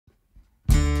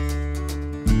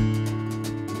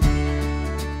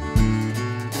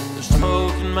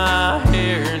in my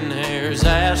hair, and there's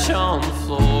ash on the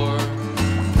floor.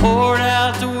 Poured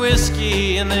out the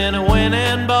whiskey and then I went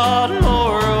and bought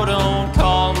more. Oh, don't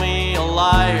call me a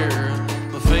liar,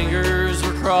 my fingers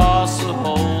were crossed the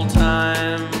whole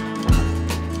time.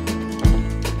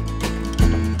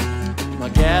 My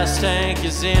gas tank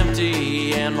is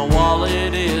empty and my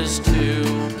wallet is too.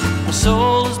 My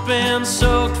soul has been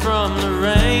soaked from the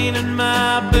rain in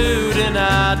my boot, and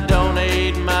I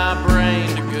donate my brain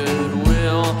to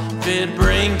Goodwill if it'd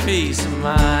bring peace of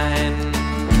mind.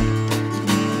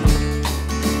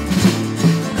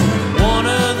 One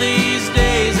of these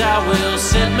days I will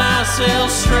set myself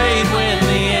straight when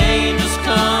the angels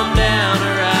come down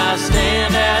or I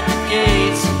stand at the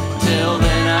gates. Till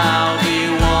then I'll be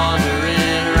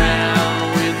wandering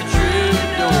around with the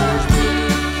Troubadours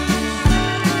Blues,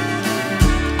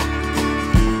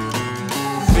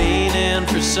 fiending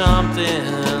for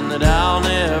something that I'll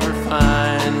never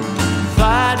find,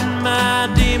 fighting my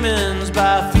demons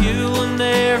by fueling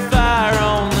their fire.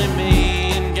 Only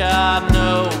me and God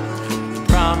know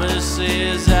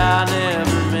promises I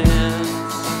never meant.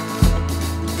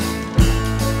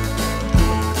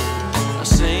 I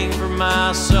sing for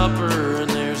my supper and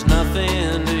there's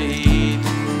nothing to eat.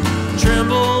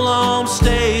 Tremble on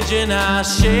stage and I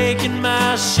shake in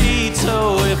my sheets.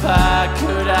 Oh, if I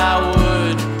could, I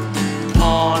would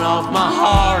pawn off my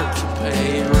heart to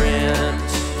pay rent.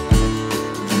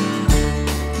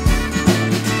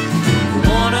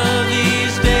 One of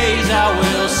these days I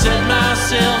will set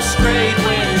myself